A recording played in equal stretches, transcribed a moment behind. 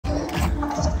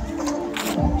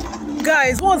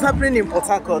Guys, what's happening in Port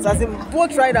Harcourt? As in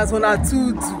boat riders on a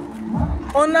to-do.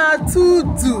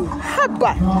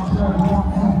 Haba.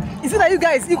 Is it that you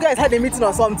guys had a meeting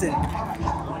or something?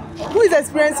 Who is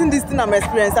experiencing this thing I'm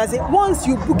experiencing? As in, once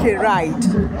you book ride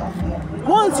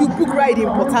in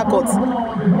Port Harcourt,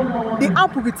 the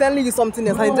app will be telling you something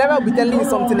else and the driver will be telling you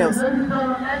something else.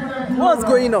 What's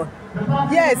going on?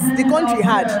 Yes, the country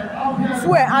had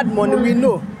fuel add money, we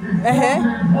know.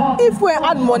 If we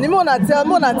add money, me wanna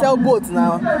tell boats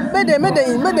now. May they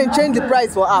change the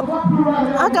price for app.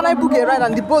 How can I book a ride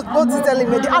and the boat is telling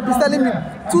me, the app is telling me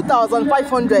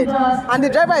 2,500 and the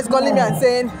driver is calling me and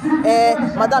saying,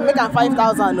 madam, make am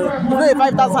 5,000. No, you know,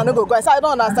 5,000 no go. So I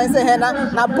don't understand. Say,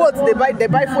 now boats they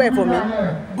buy fuel for me.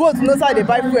 Boats no side they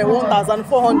buy fuel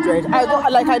 1,400.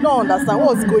 I don't understand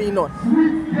what's going on.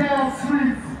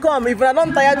 Come, if I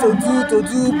don't tired to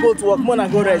do boat work, more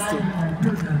and go rest.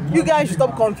 You guys should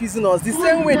stop confusing us. The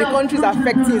same way the country is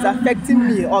affecting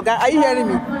me. Okay, are you hearing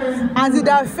me? As it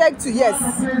affects you, yes.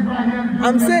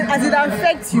 I'm saying as it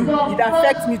affects you, it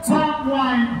affects me too.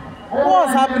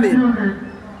 What's happening?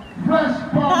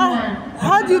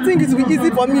 How do you think it will be easy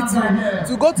for me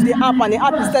to go to the app and the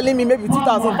app is telling me maybe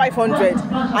 2,500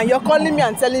 and you're calling me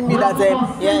and telling me that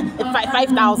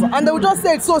 5,000 and they will just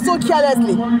say it so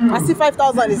carelessly as if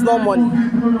 5,000 is no money.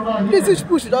 Please, you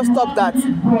people should just stop that.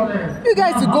 You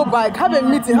guys should go back, have a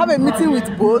meeting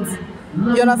with both.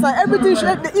 You understand? Everything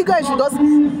you guys should just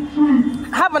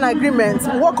have an agreement,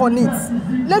 work on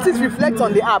it. Let it reflect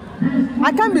on the app.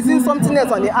 I can't be seeing something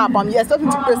else on the app and you're expecting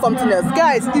to pay something else.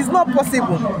 Guys, it's not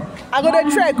possible. I got a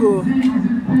trek.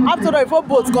 After all, before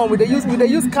boats come, we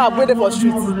use cab waiting for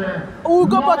streets. We'll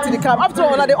go back to the cab. After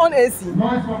all, now they on AC.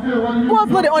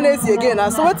 Boats not they on AC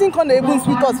again. So waiting can they even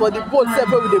sweet us for the boat set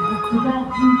with the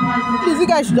book. Please, you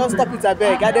guys should just stop it, I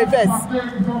beg. At the best.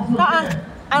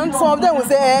 And some of them will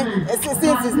say,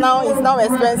 since it's now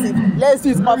expensive, let's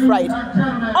use off-ride.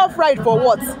 Off-ride for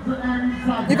what?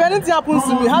 If anything happens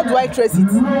to me, how do I trace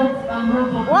it?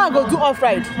 Why I go do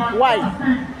off-ride? Why?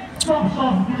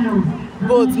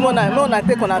 But more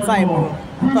take on a time,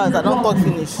 because I don't talk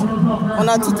finish. On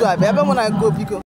a tutu, I better when I go because